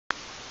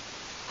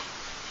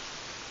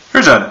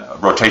Here's a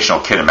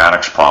rotational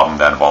kinematics problem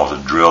that involves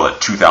a drill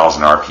at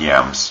 2,000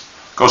 RPMs.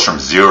 It goes from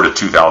 0 to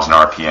 2,000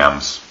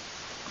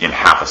 RPMs in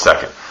half a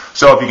second.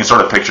 So if you can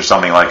sort of picture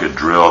something like a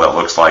drill that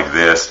looks like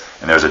this,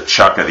 and there's a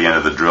chuck at the end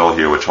of the drill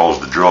here which holds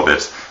the drill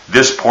bits,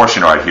 this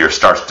portion right here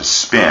starts to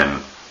spin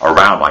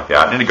around like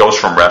that, and then it goes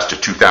from rest to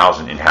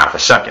 2,000 in half a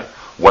second.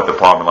 What the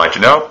problem would like to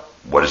know,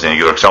 what is the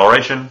angular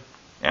acceleration,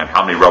 and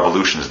how many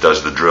revolutions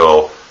does the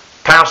drill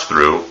pass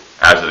through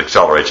as it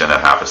accelerates in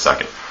that half a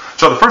second.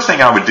 So the first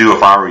thing I would do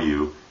if I were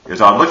you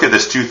is I'd look at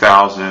this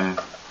 2,000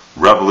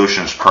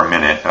 revolutions per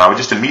minute, and I would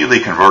just immediately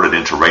convert it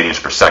into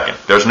radians per second.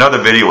 There's another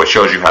video which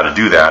shows you how to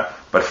do that,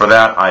 but for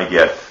that I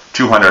get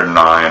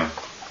 209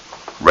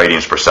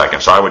 radians per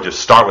second. So I would just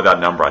start with that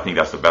number. I think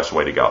that's the best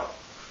way to go.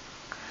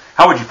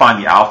 How would you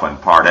find the alpha in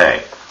part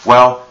A?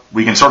 Well,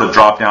 we can sort of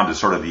drop down to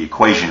sort of the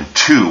equation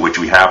 2, which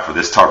we have for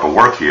this type of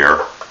work here,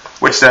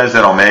 which says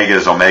that omega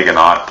is omega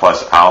naught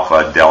plus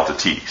alpha delta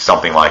t,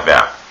 something like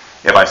that.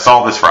 If I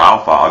solve this for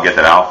alpha, I'll get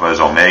that alpha is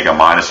omega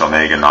minus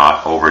omega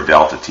naught over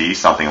delta t,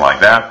 something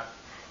like that.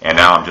 And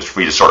now I'm just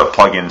free to sort of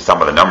plug in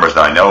some of the numbers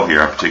that I know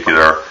here. In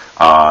particular,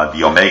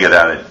 the omega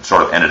that it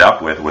sort of ended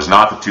up with was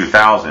not the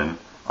 2,000.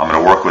 I'm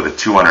going to work with the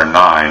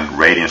 209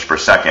 radians per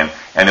second.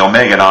 And the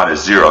omega naught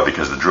is 0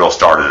 because the drill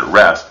started at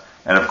rest.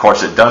 And of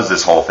course, it does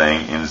this whole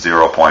thing in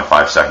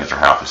 0.5 seconds or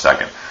half a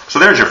second. So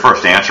there's your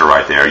first answer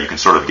right there. You can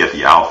sort of get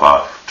the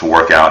alpha to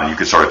work out, and you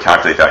can sort of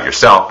calculate that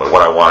yourself. But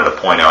what I wanted to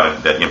point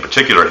out in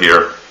particular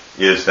here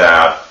is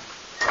that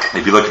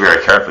if you look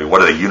very carefully,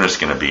 what are the units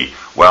going to be?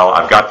 Well,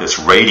 I've got this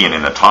radian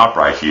in the top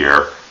right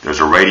here. There's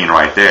a radian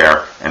right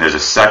there, and there's a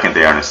second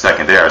there and a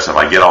second there. So if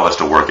I get all this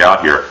to work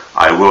out here,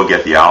 I will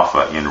get the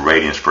alpha in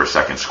radians per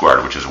second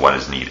squared, which is what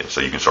is needed. So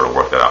you can sort of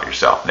work that out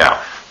yourself.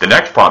 Now, the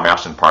next problem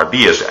asked in part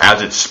B is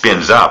as it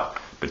spins up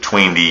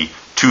between the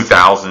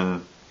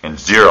 2,000 and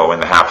 0 in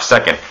the half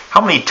second, how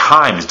many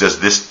times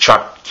does this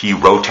chuck key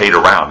rotate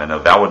around? And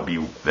that would be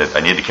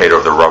an indicator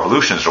of the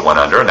revolutions that went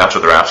under, and that's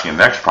what they're asking in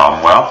the next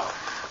problem. Well,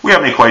 we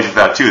have an equation for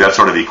that too. That's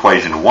sort of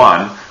equation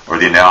 1, or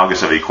the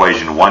analogous of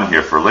equation 1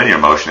 here for linear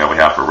motion that we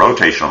have for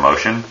rotational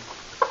motion.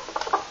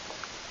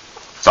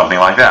 Something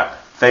like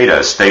that. Theta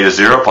is theta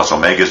 0 plus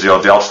omega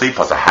 0 delta t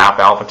plus a half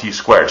alpha t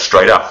squared,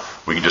 straight up.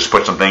 We can just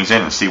put some things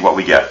in and see what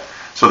we get.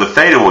 So the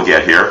theta we'll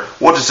get here,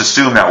 we'll just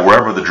assume that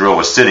wherever the drill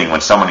was sitting when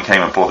someone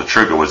came and pulled the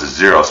trigger was a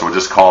 0, so we'll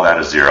just call that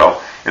a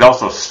 0. It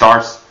also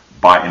starts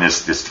by in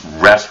this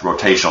rest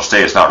rotational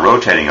state. It's not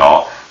rotating at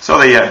all. So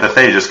the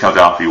theta just comes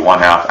out to be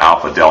 1/2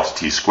 alpha delta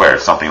t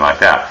squared, something like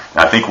that.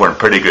 And I think we're in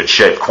pretty good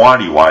shape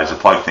quantity-wise to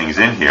plug things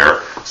in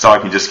here, so I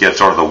can just get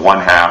sort of the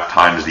 1/2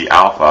 times the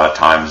alpha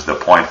times the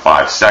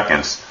 0.5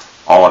 seconds,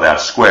 all of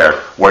that squared,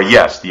 where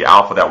yes, the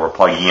alpha that we're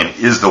plugging in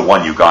is the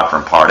one you got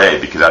from part A,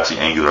 because that's the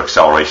angular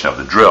acceleration of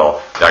the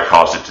drill that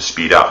caused it to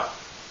speed up.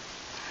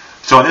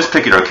 So in this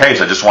particular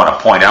case, I just want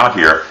to point out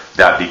here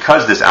that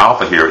because this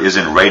alpha here is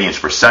in radians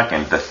per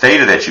second, the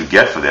theta that you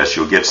get for this,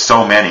 you'll get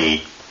so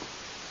many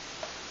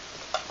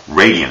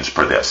radians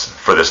for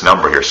this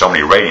number here, so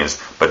many radians.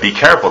 But be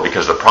careful,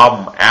 because the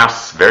problem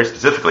asks very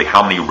specifically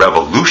how many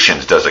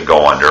revolutions does it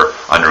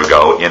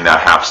undergo in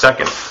that half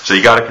second. So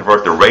you got to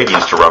convert the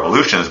radians to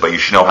revolutions, but you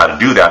should know how to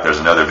do that. There's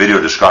another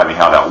video describing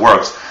how that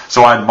works.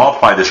 So I'd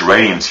multiply this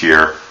radians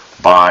here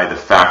by the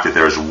fact that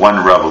there's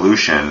 1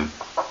 revolution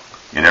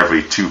in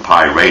every 2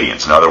 pi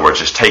radians. In other words,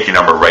 just take your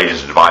number of radians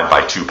and divide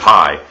by 2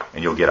 pi,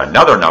 and you'll get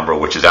another number,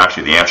 which is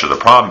actually the answer to the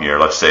problem here.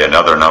 Let's say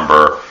another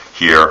number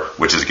here,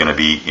 which is going to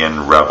be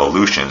in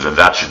revolutions, and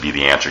that should be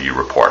the answer you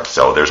report.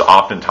 So there's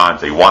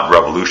oftentimes they want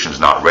revolutions,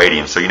 not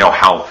radians, so you know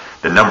how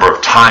the number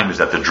of times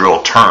that the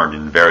drill turned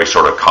in very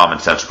sort of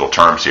commonsensical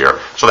terms here.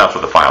 So that's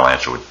what the final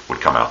answer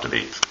would come out to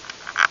be.